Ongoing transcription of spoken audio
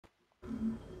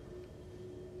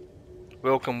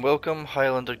Welcome, welcome,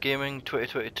 Highlander Gaming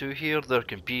 2022 here. There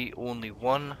can be only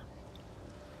one,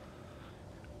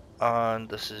 and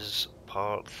this is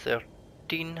part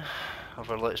 13 of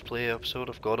our Let's Play episode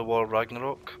of God of War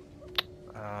Ragnarok.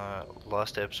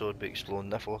 Last episode we explored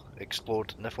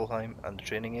Niflheim and the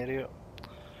training area,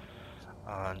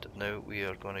 and now we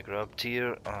are going to grab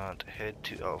Tyr and head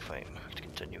to Alfheim to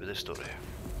continue with the story.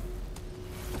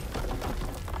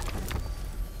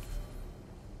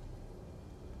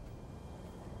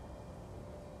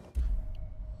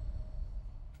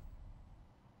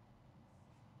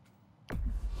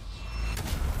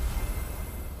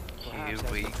 Here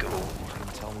we go. You can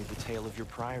tell me the tale of your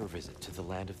prior visit to the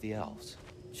land of the elves.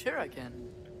 Sure I can.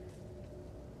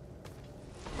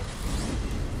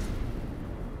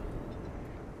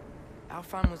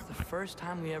 Alfheim was the first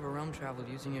time we ever realm traveled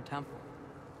using your temple.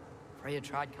 Freya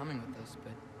tried coming with us,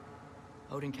 but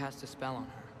Odin cast a spell on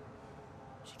her.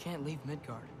 She can't leave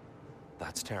Midgard.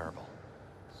 That's terrible.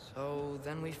 So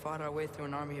then we fought our way through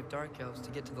an army of dark elves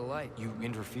to get to the light. You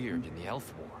interfered in the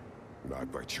elf war. Not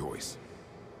by choice.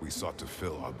 We sought to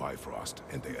fill our Bifrost,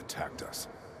 and they attacked us.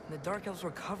 And the dark elves were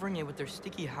covering it with their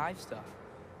sticky hive stuff.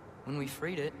 When we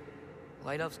freed it,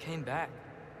 light elves came back.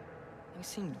 Things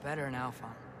seemed better in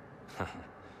Alfheim.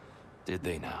 Did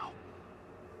they now?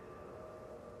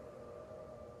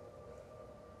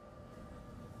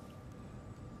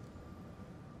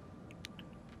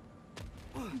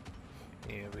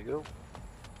 Here we go.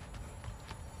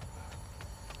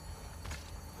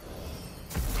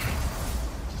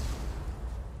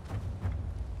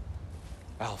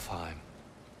 Alfheim.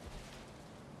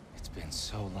 It's been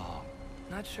so long.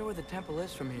 Not sure where the temple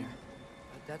is from here,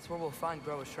 but that's where we'll find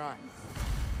Groa's shrine.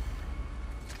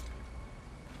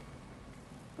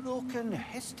 Broken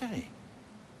history.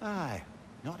 Aye,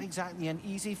 not exactly an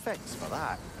easy fix for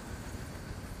that.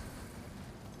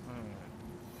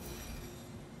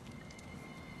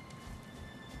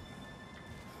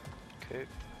 Okay,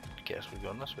 guess we're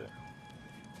going this way.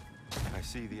 I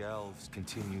see the elves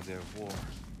continue their war.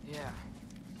 Yeah,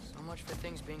 so much for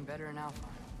things being better in Alfheim.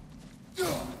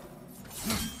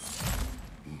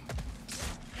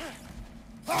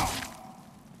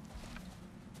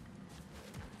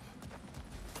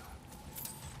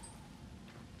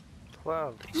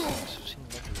 Wow, these things have seen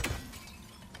everywhere.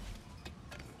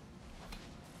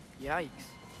 Yikes.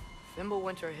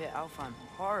 Fimbulwinter hit Alfheim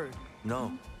hard.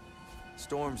 No.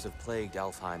 Storms have plagued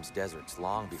Alfheim's deserts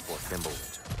long before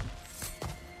Fimbulwinter.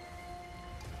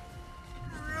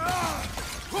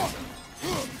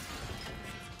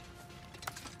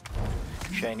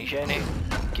 Shiny, shiny,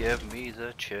 give me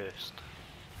the chest.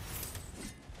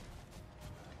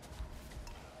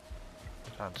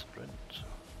 And sprint.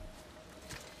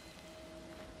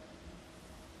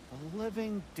 A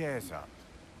living desert.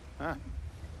 Huh?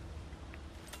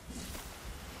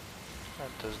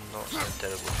 That does not sound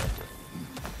terribly friendly.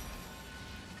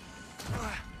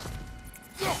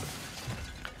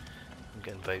 I'm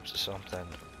getting vibes of something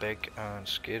big and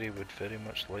scary would very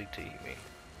much like to eat me.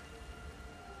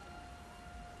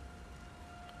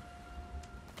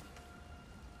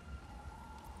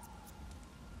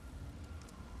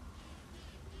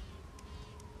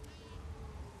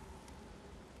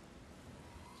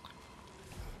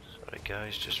 Sorry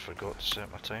guys, just forgot to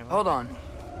set my timer. Hold on.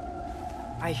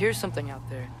 I hear something out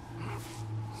there.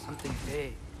 Something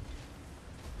big.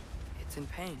 It's in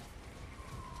pain.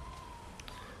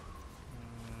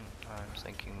 I'm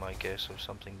thinking my guess of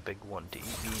something big wanting to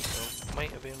eat me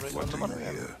might have been right on the money.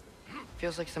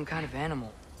 Feels like some kind of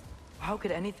animal. How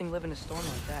could anything live in a storm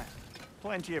like that?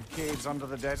 Plenty of caves under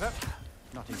the desert.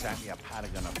 Not exactly a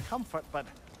paragon of comfort, but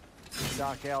the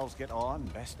dark elves get on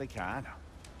best they can.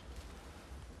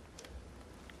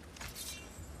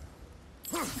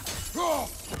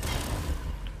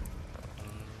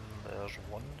 There's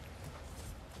one.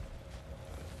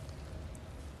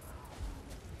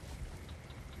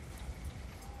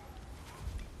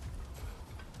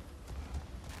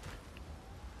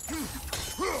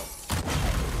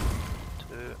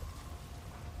 Two.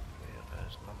 Where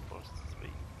is number 3?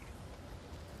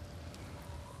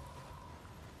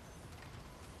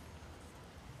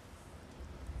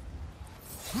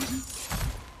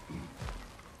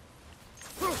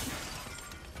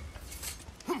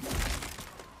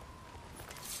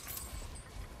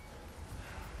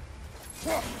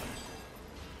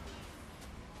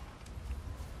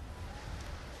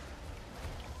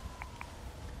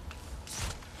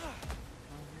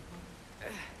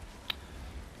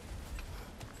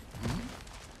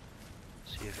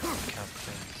 See if we can't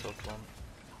find the third one.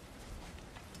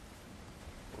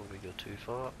 Before we go too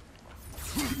far.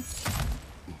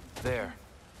 There.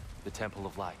 The Temple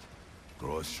of Light.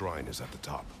 Groa's shrine is at the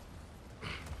top. In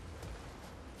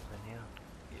here?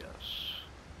 Yes.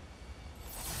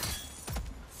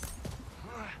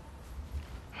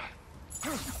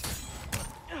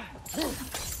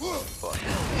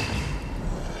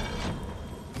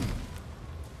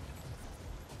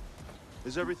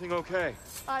 Is everything okay?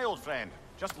 Aye, old friend.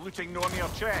 Just looting no near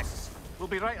chests. We'll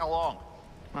be right along.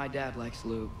 My dad likes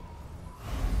loot.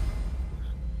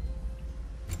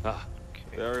 Ah,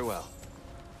 very well.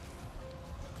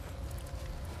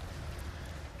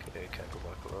 Okay, can't go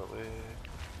back that way.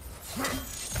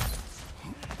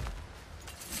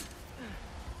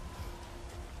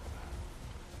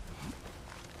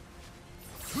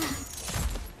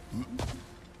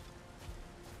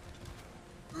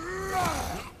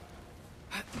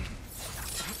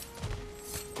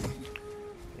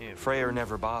 Freyr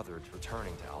never bothered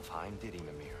returning to Alfheim, did he,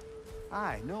 Mimir?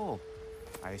 Aye, no.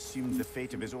 I assumed the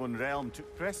fate of his own realm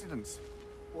took precedence.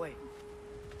 Wait,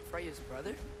 Freya's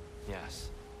brother? Yes.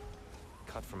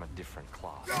 Cut from a different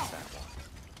cloth, that one.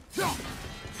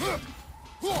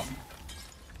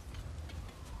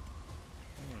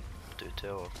 Do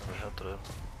tell, I've never heard of it.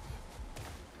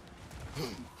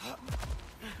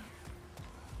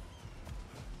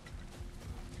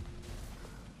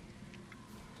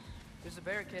 There's a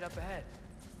barricade up ahead.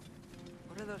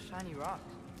 What are those shiny rocks?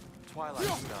 Twilight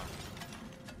stone.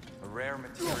 A rare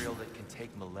material that can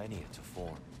take millennia to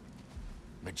form.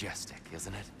 Majestic,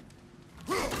 isn't it?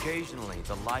 Occasionally,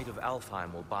 the light of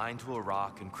Alfheim will bind to a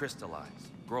rock and crystallize,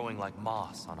 growing like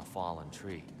moss on a fallen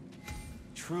tree.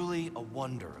 Truly a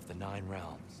wonder of the Nine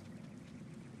Realms.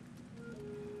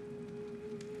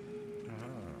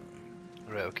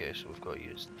 Right, okay, so we've got to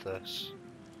use this.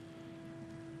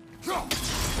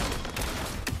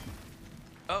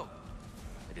 Oh!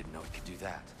 I didn't know it could do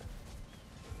that.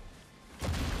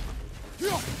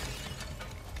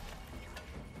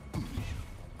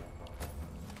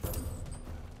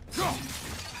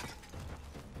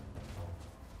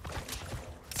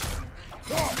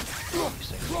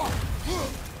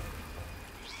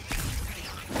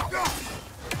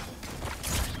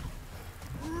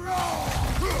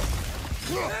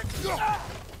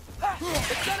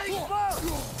 It's gonna explode!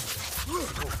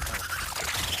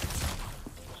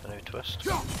 So now twist.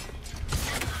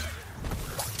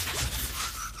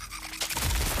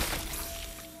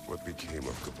 What became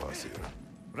of Kapasia?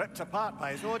 Ripped apart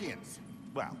by his audience.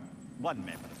 Well, one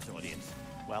member of his audience.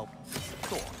 Well,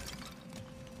 Thor.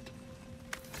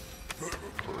 What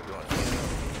are we going?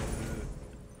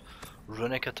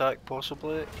 Runic attack,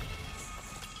 possibly?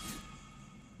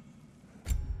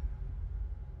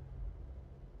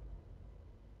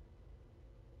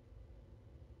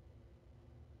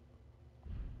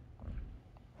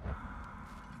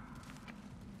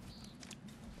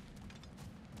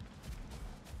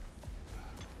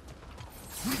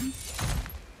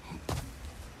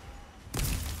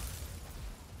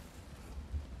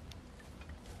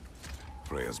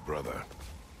 Freya's brother.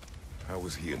 How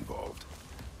was he involved?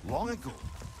 Long ago,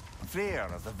 Freyr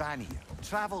of the Vanir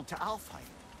traveled to Alfheim,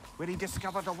 where he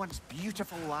discovered a once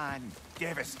beautiful land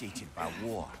devastated by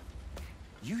war.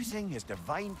 Using his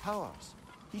divine powers,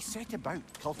 he set about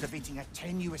cultivating a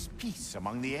tenuous peace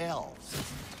among the elves.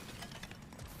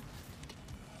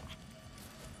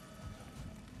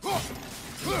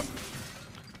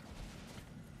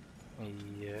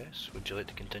 Yes, would you like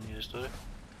to continue the story?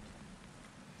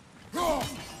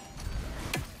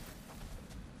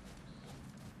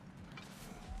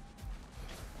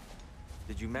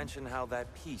 Did you mention how that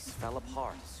piece fell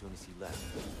apart as soon as he left?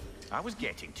 I was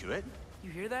getting to it. You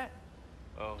hear that?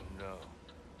 Oh no.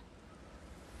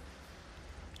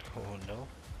 Oh no.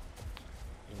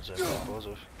 Means I'm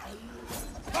positive.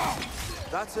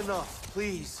 That's enough,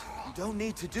 please. You don't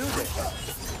need to do this.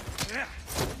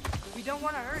 We don't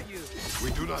want to hurt you.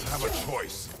 We do not have a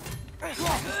choice.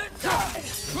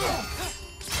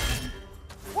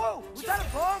 Whoa! Was that a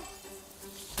bomb?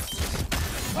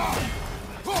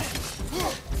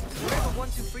 We're the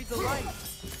ones who freed the light.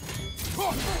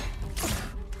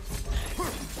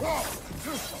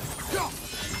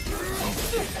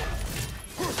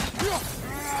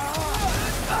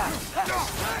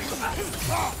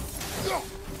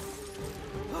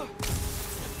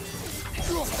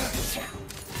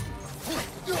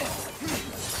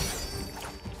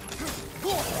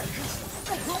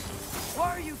 Why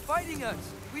are you fighting us?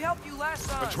 We helped you last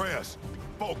time. Atreus,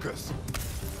 focus.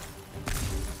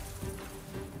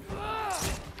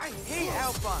 I hate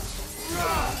Hellbound.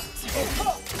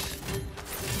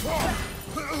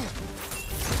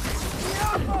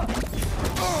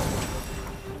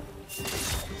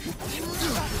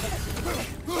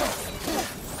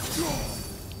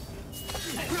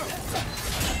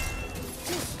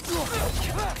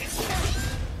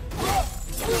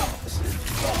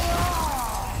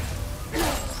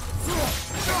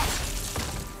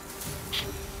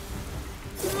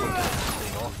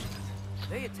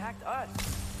 They attacked us.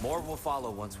 More will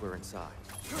follow once we're inside.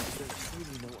 There's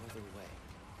really no other way.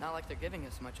 Not like they're giving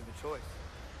us much of a choice.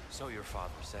 So your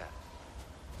father said.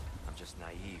 I'm just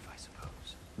naive, I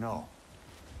suppose. No.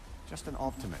 Just an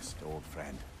optimist, old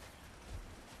friend.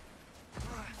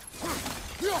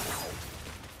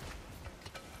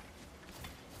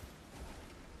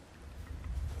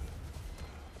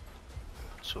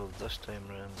 So this time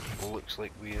round, it looks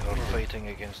like we are fighting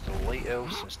against the light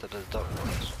elves instead of the dark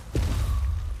ones.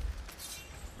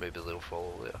 Maybe they'll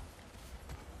follow later.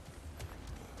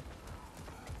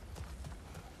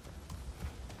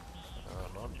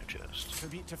 An on your chest.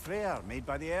 Tribute to Freyr, made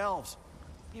by the elves.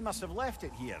 He must have left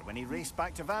it here when he raced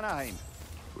back to Vanaheim.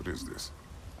 What is this?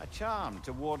 A charm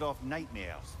to ward off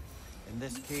nightmares. In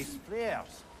this case,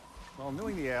 Freyr's. Well,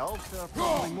 knowing the elves, there are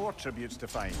probably more tributes to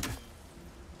find.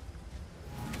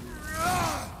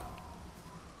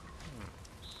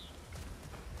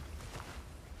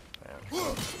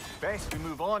 Best we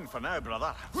move on for now,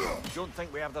 brother. Don't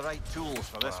think we have the right tools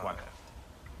for this one.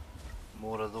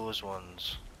 More of those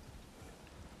ones.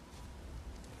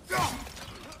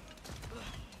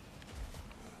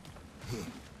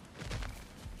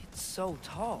 It's so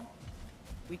tall.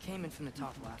 We came in from the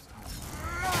top last time.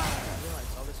 I didn't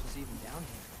realize all this was even down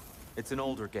here. It's an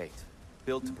older gate,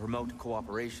 built to promote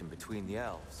cooperation between the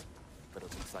elves. But it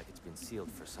looks like it's been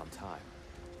sealed for some time.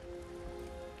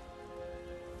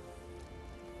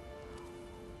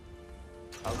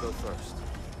 I'll go first.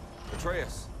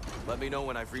 Atreus, let me know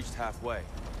when I've reached halfway.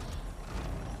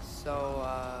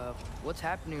 So, what's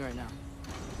happening right now?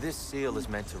 This seal is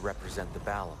meant to represent the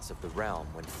balance of the realm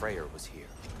when Freyr was here.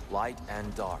 Light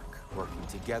and dark, working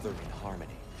together in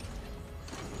harmony.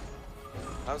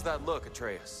 How's that look,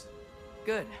 Atreus?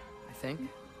 Good, I think.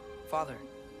 Father,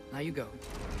 now you go.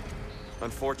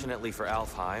 Unfortunately for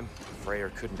Alfheim, Freyr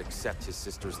couldn't accept his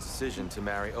sister's decision to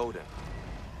marry Odin.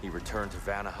 He returned to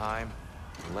Vanaheim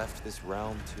and left this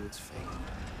realm to its fate.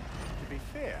 To be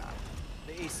fair,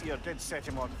 the Aesir did set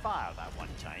him on fire that one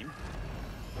time.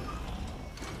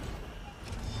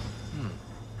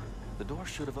 The door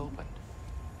should have opened.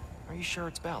 Are you sure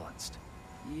it's balanced?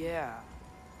 Yeah,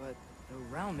 but the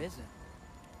realm isn't.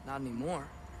 Not anymore.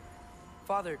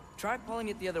 Father, try pulling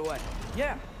it the other way.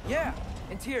 Yeah!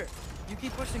 And Tyr, you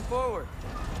keep pushing forward.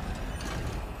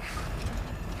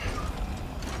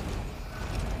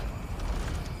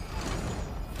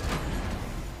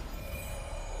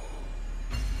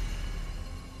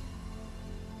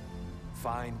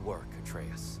 Fine work,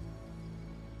 Atreus.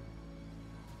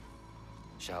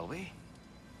 Shall we?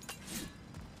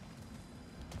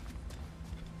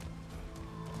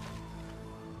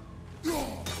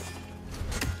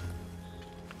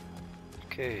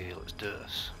 Okay, let's do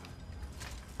this.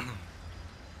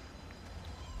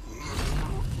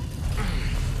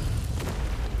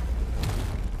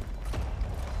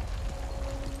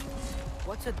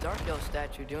 What's a Dark Elf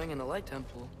statue doing in the Light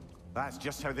Temple? That's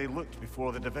just how they looked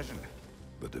before the division.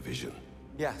 The division.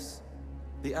 Yes.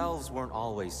 The elves weren't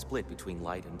always split between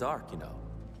light and dark, you know.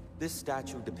 This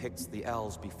statue depicts the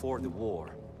elves before the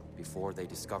war, before they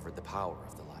discovered the power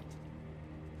of the light.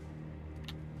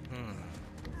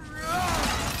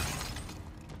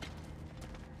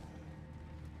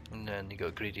 And then you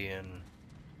got greedy and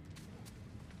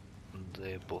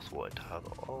they both wanted to have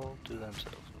it all to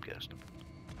themselves, I'm guessing.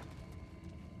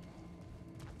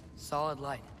 Solid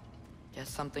light. Guess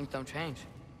some things don't change.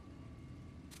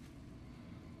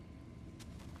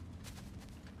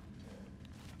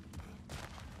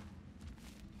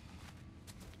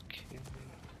 Okay.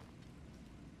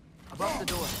 Above the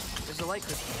door, there's a light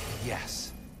crystal.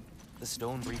 Yes. The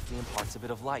stone briefly imparts a bit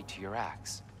of light to your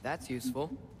axe. That's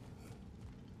useful.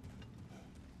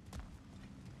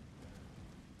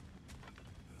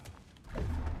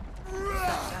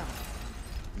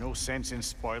 No sense in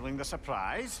spoiling the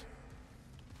surprise.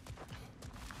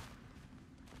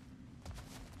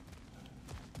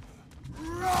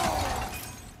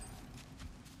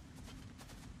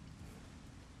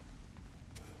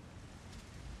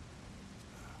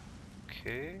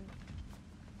 Okay.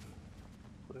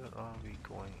 Where are we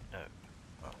going now?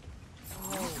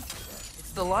 Oh,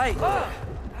 it's the light!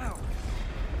 Ow!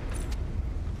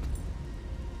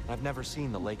 I've never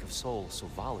seen the Lake of Souls so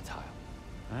volatile.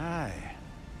 Aye.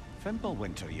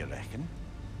 Fimbulwinter, you reckon?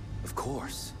 Of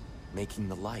course, making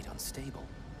the light unstable.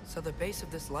 So the base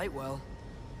of this light well,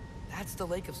 that's the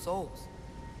Lake of Souls.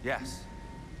 Yes.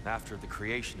 After the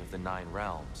creation of the Nine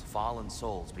Realms, fallen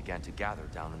souls began to gather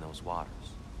down in those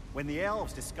waters. When the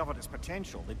elves discovered its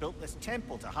potential, they built this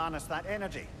temple to harness that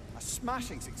energy. A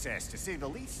smashing success, to say the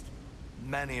least.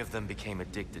 Many of them became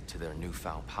addicted to their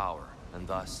newfound power, and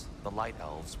thus, the Light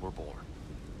Elves were born.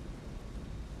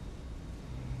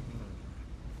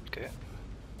 Okay.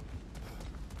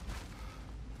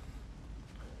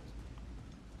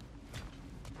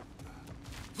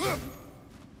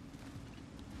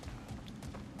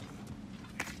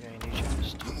 Yeah, I need you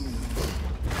just.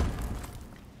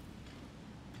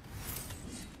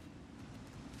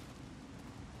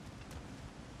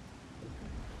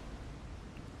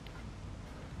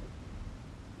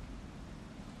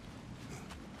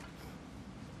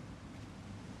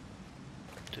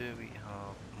 Do we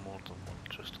have more than one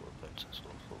crystal that bounces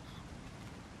off of?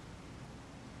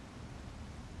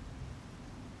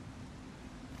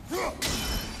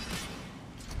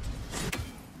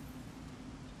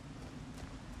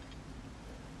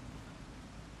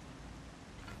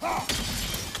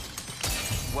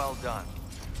 Well done.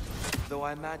 Though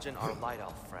I imagine our Light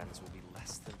Elf friends will be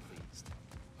less than pleased.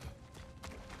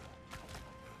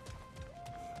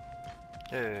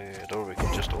 Yeah, or we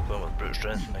can just open with brute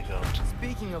strength and ignore it.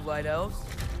 Speaking of light elves,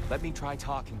 Let me try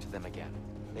talking to them again.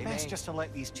 They Best may... just to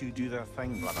let these two do their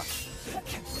thing, brother.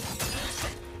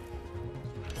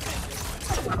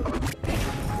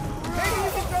 maybe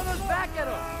you can throw those back at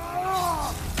them.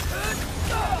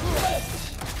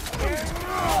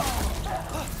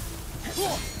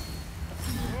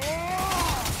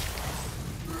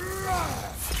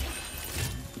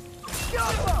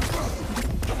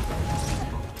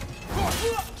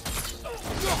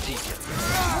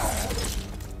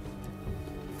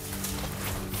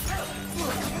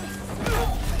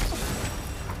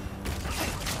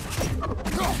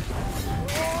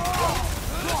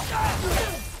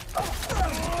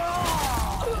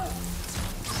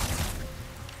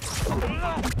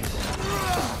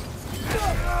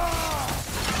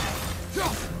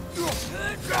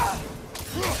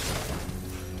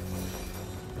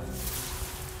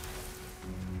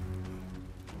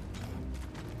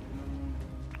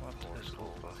 What is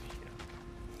over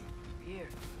here? Here,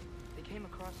 they came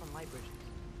across on light bridges.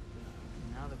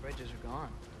 Now the bridges are gone.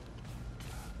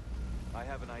 I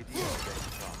have an idea of getting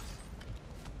across.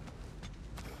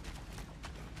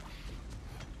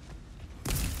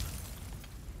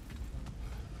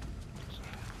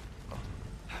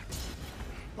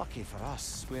 Lucky for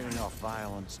us, swearing off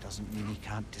violence doesn't mean he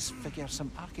can't disfigure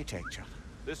some architecture.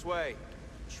 This way.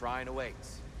 Shrine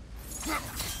awaits.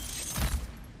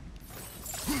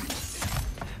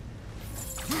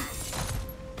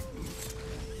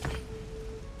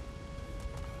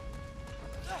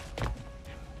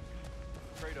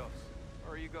 Kratos,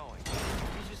 where are you going?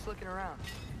 He's just looking around.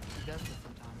 He does this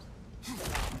sometimes.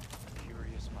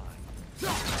 Curious mind.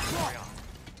 Carry on.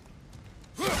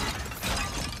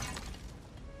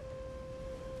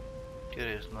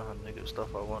 Curious, nothing to get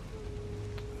stuff I want.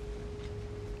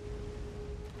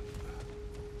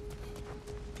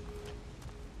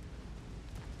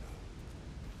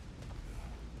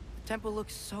 The temple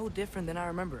looks so different than I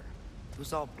remember. It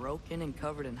was all broken and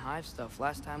covered in hive stuff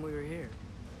last time we were here.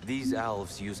 These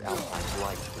elves use Alpine's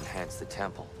light to enhance the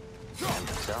temple. And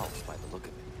themselves, by the look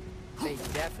of it. They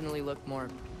definitely look more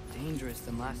dangerous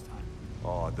than last time.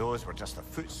 Oh, those were just the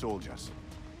foot soldiers.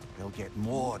 They'll get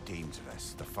more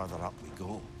dangerous the further up we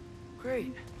go.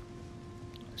 Great.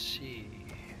 Let's see.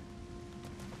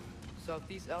 So if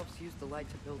these elves use the light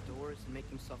to build doors and make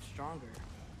themselves stronger,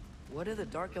 what do the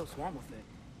Dark Elves want with it?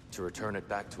 To return it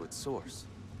back to its source.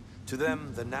 To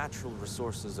them, the natural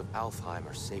resources of Alfheim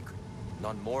are sacred.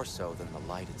 None more so than the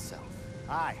light itself.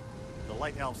 Aye, the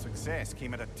Light Elf's success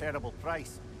came at a terrible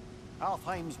price.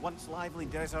 Alfheim's once lively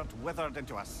desert withered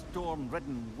into a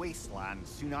storm-ridden wasteland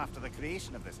soon after the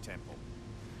creation of this temple.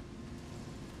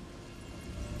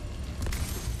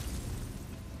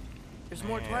 There's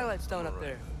more Twilight Stone up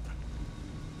there.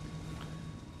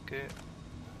 Okay.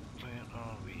 Where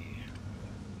are we?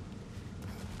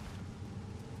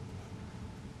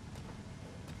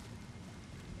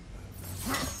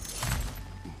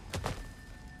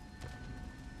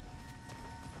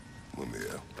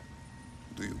 Mimir,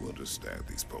 do you understand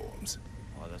these poems?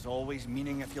 Oh, there's always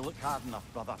meaning if you look hard enough,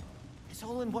 brother. It's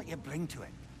all in what you bring to it.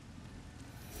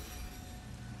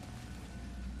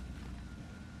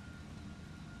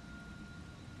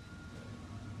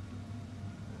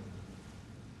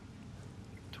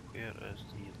 Where is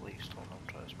the least on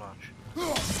Ultra Smash?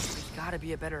 There's gotta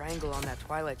be a better angle on that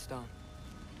Twilight Stone.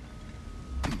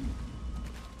 The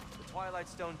Twilight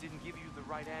Stone didn't give you the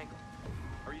right angle.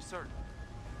 Are you certain?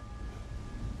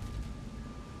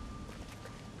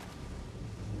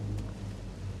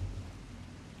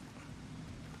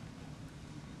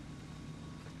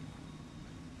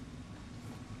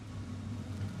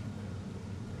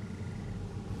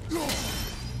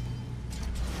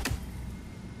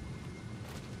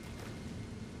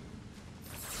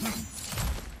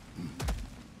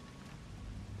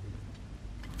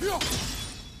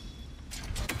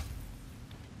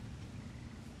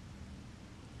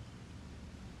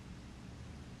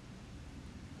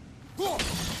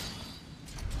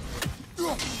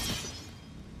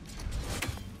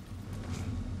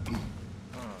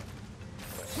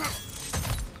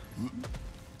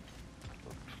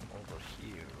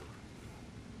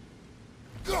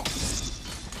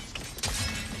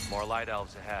 More light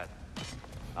elves ahead.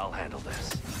 I'll handle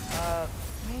this.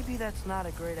 Maybe that's not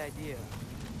a great idea.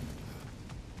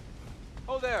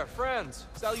 Oh there, friends.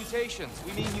 Salutations.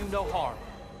 We mean you no harm.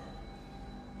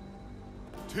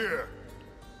 Tyr!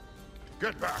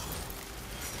 Get back!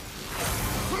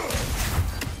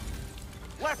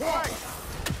 Left, right!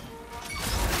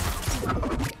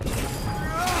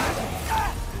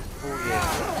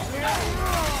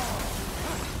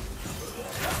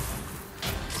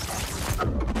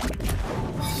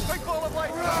 Big ball of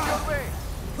light coming your way!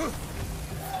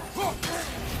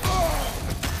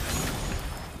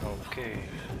 Okay,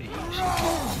 easy.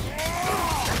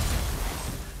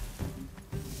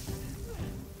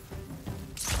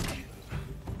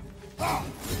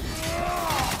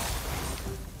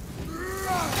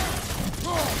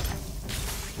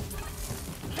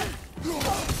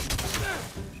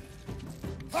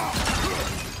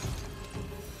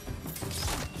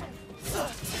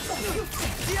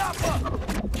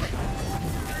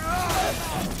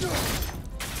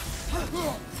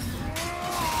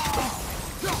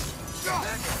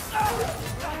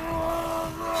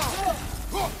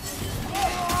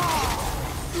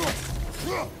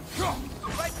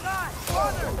 Right side!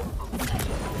 Father!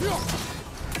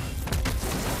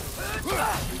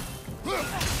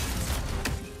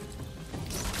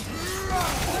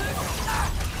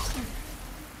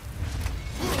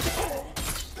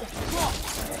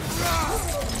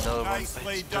 Another one Nicely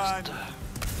bites done. just,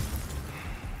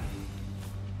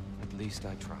 At least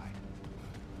I tried.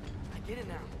 I get it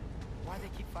now. Why they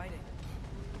keep fighting.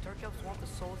 The Dark Elves want the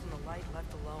souls in the light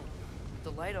left alone.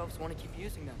 The Light Elves want to keep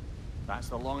using them. That's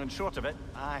the long and short of it.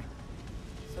 Aye.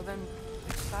 So then,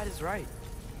 which side is right?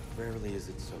 Rarely is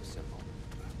it so simple.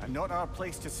 And not our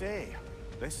place to say.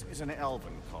 This is an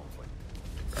elven conflict.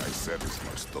 I said as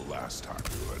much the last time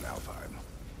we were in Alfheim.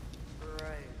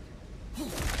 Right.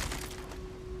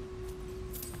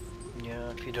 yeah,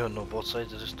 if you don't know both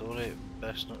sides of the story,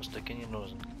 best not sticking your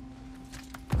nose in.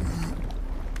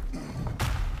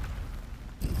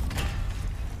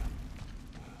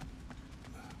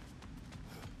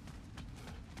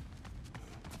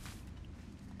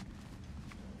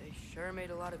 They sure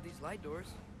made a lot of these light doors.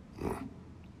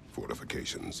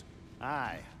 Fortifications.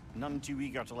 Aye. None too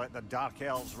eager to let the Dark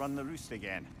Elves run the roost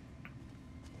again.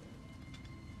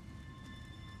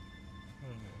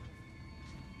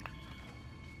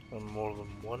 Or more than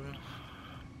one.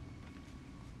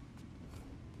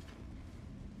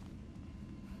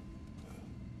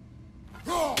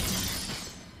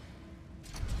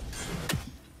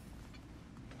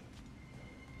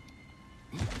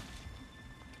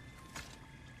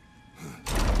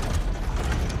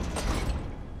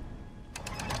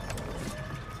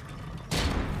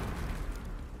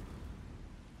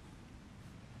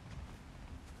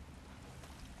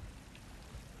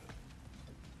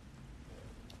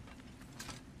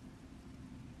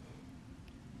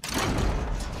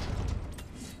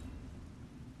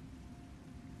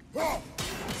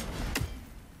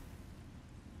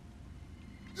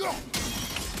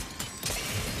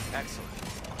 Excellent.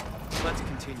 Let's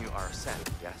continue our ascent,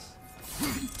 yes?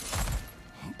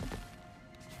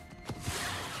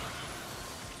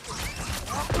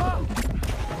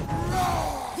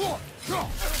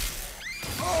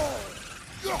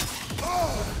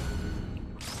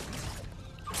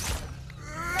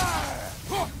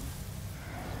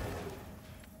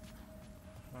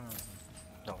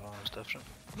 That one was different.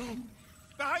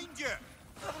 Behind you!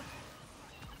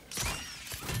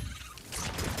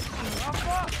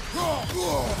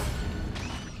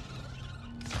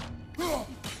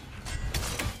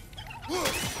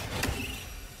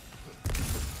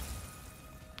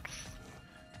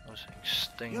 Those things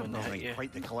sting You're when they hit building you.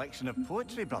 quite the collection of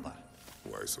poetry, brother.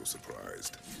 Why so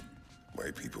surprised?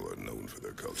 My people are known for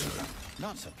their culture.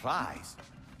 Not surprised.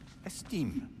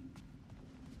 Esteem.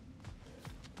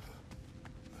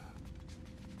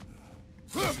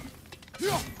 Let's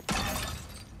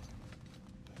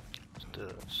do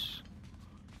this.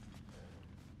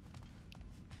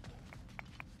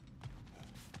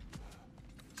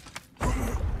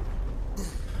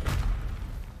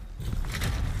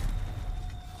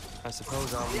 I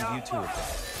suppose I'll leave you to it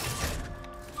then.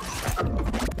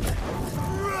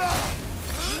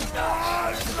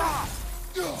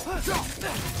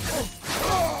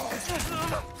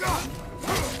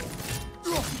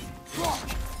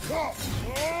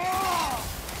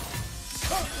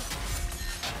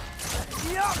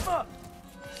 Yappa!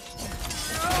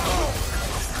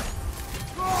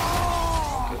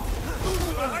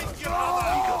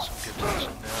 You got some good hits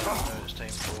in there. Now it's time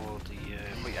for the white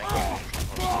angle.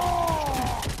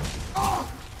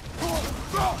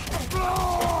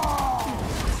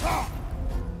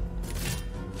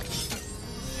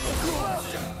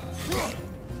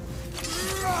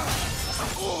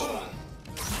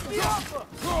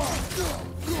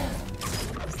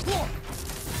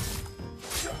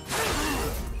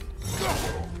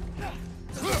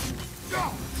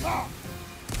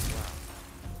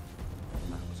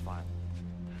 That was violent.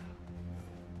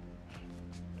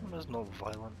 It was not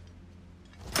violent.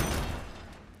 There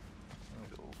we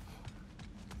go.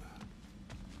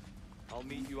 I'll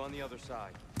meet you on the other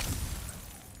side.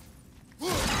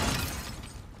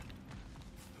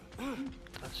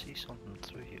 I see something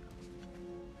through here.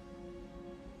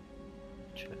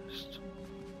 Chest.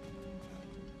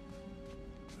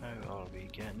 How are we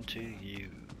getting to you?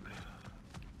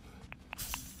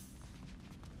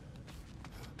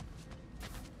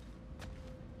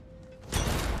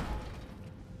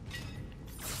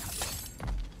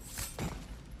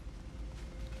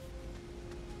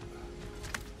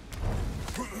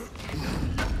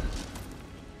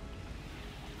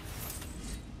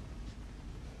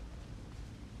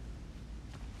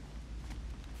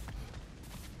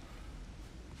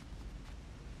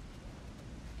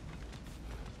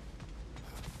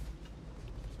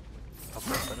 Up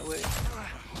and away.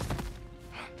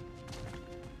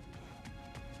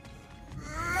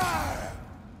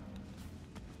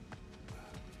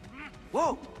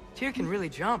 Whoa! Tyr can really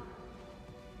jump.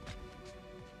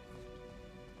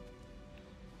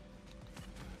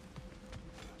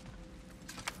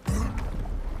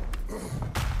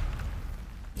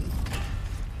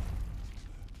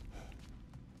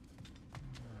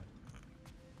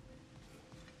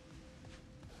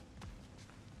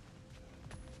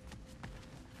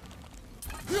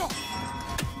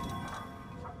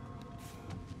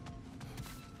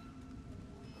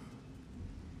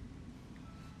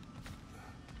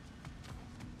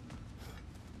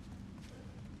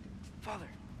 Father,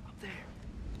 up there.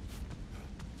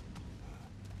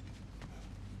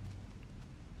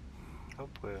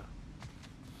 Up where?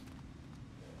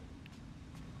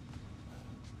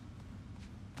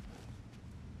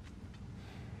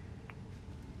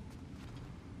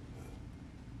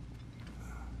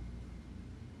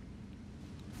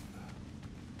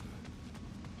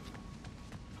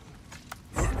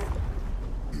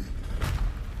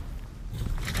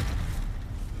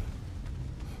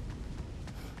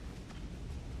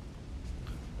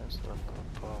 Is that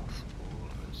the path,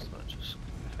 or is that just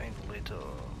find later?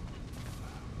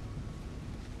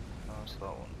 That's that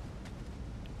one.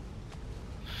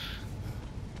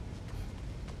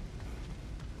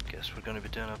 Guess we're going to be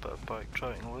doing a bit of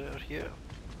backtracking later here.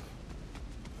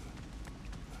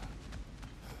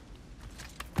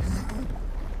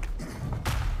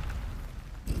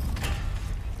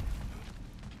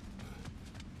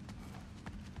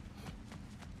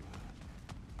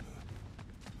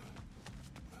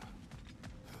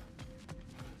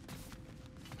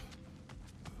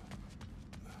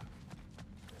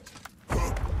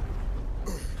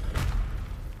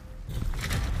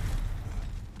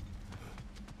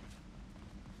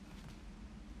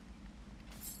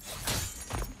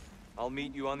 I'll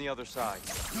meet you on the other side.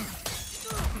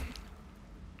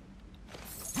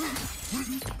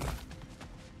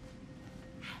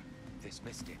 This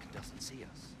mystic doesn't see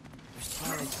us. There's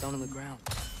twilight stone on the ground.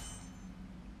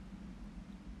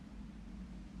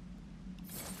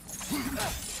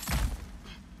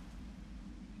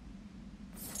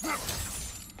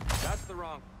 That's the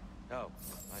wrong... Oh,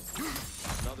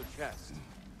 another chest.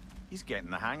 He's getting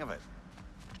the hang of it.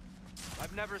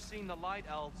 I've never seen the Light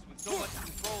Elves with so much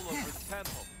control over the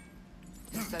temple.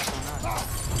 Guess that's on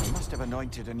us. He must have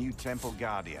anointed a new temple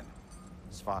guardian.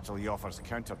 Svartal offers a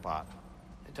counterpart.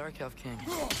 The Dark Elf King. In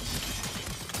the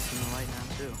light now,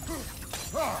 too.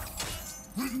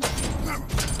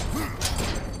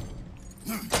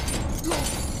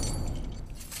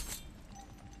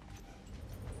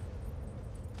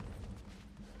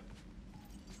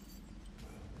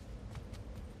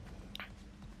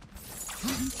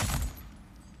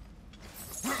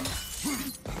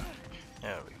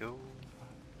 There we go.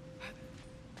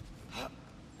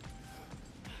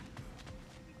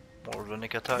 More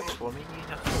runic attacks for me.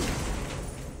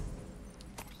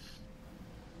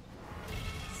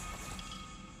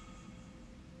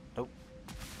 Nope.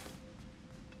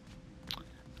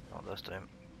 Not this time.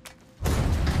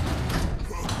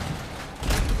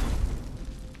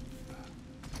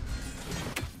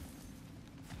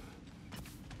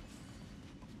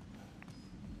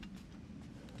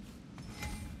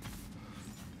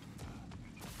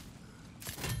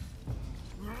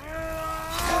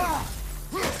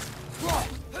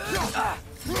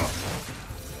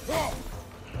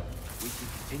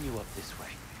 This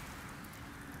way.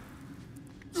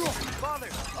 Father,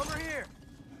 over here!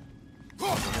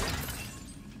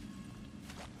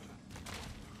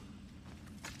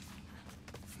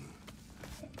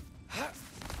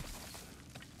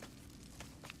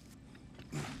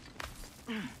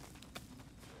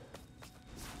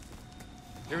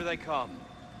 Here they come.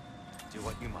 Do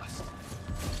what you must.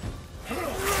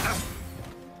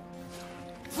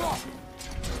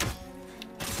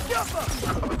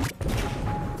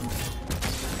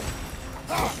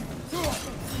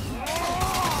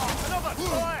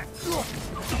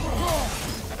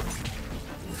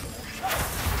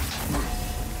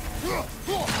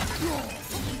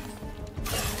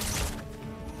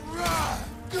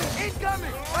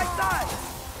 Incoming! Right side!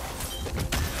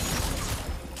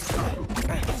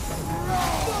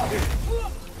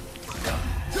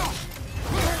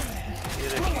 Here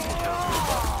if you can help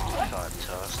me,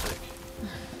 fantastic.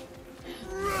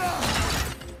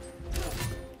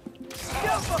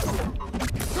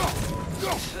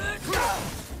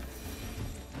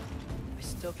 I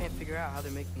still can't figure out how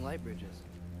they're making light bridges.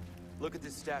 Look at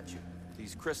this statue.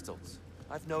 These crystals.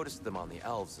 I've noticed them on the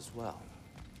elves as well.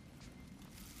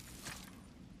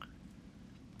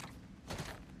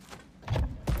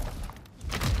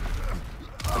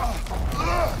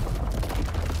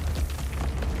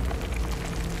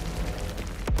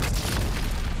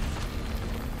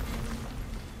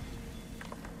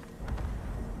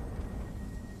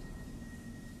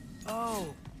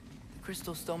 Oh! The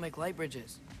crystals still make light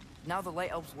bridges. Now the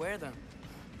light elves wear them.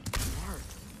 Smart.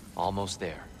 Almost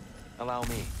there. Allow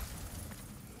me.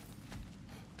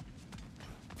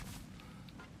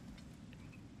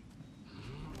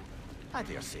 I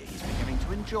dare say he's beginning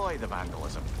to enjoy the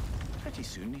vandalism. Pretty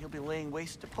soon he'll be laying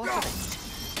waste to pottery.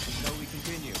 So we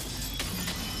continue.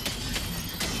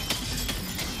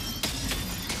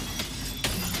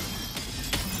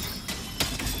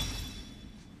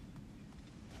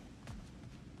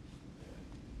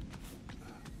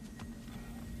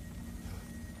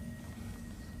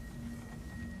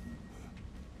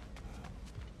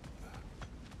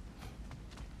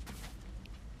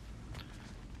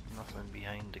 Nothing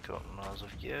behind the curtain as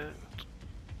of yet.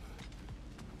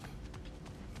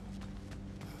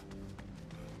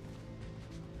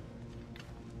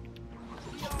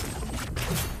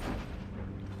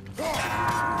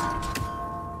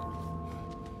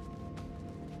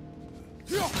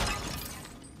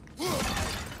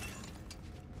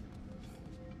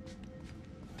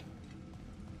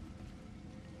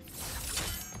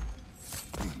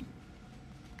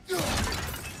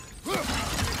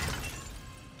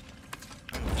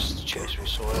 It's the chest we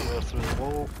saw earlier through the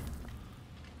wall.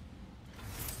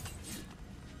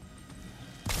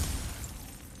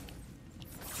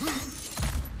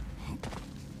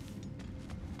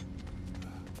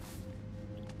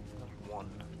 One.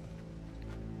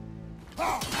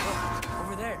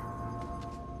 Over there.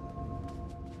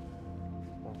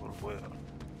 Over where?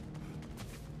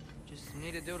 Just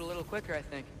need to do it a little quicker, I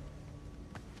think.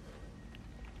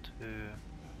 Two.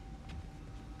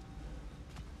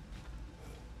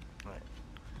 Right.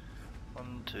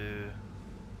 1, 2.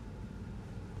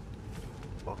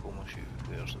 Buckle my shoe.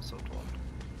 Where's the third one?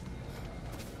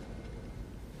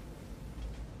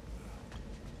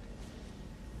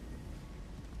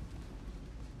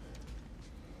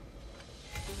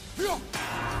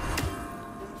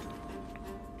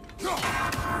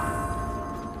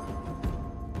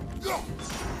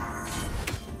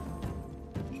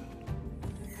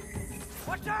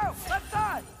 Watch out! Left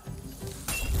side!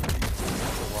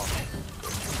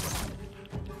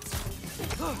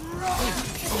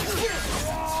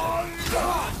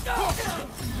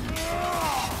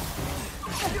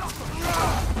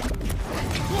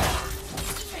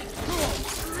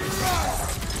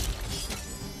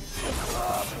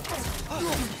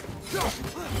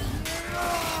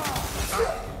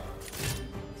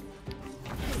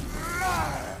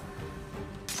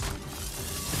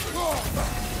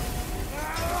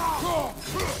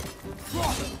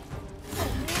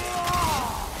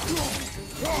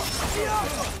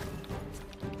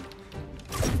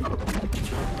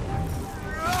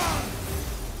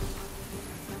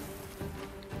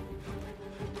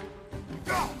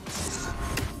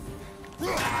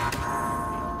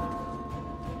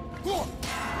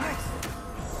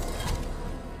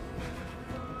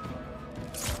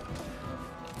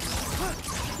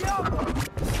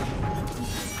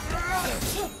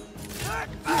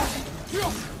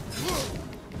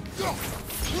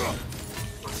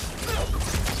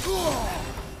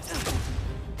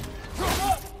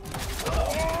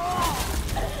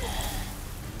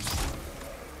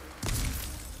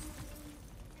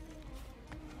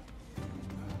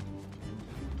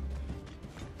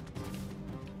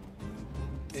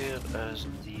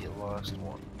 last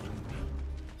one.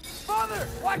 Father,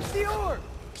 watch the orb!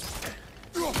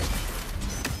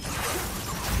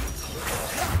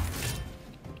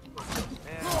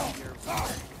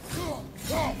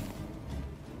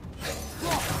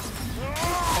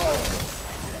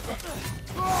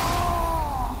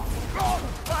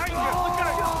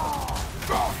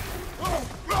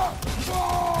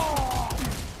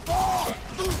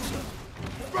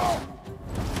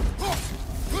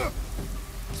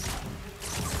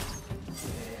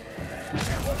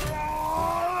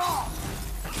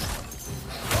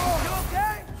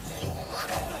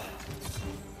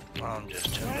 I'm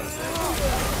just too bad.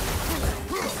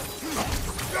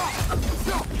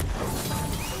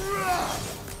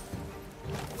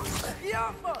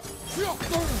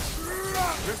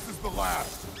 This is the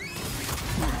last.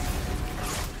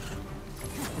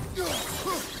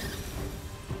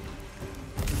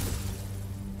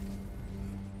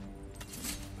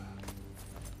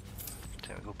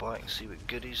 Time to go back and see what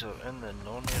goodies are in the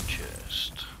Narnia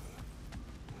chest.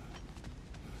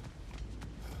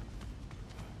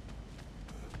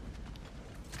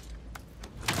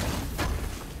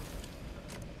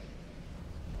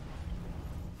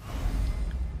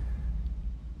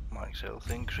 Max health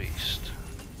increased.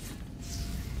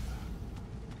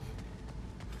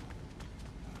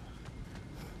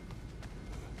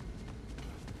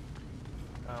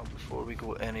 Now, before we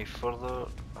go any further,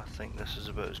 I think this is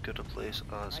about as good a place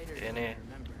as any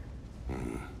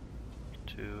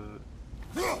to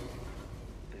live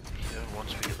here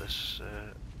once we get this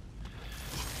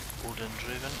Odin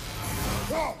driven.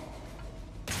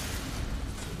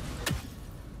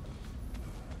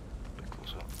 Bit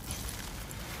closer.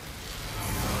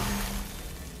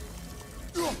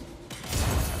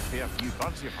 Fair few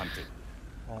birds you've hunted.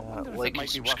 Like and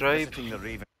subscribe. The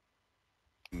Raven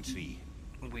Tree.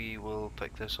 We will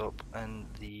pick this up in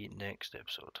the next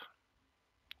episode.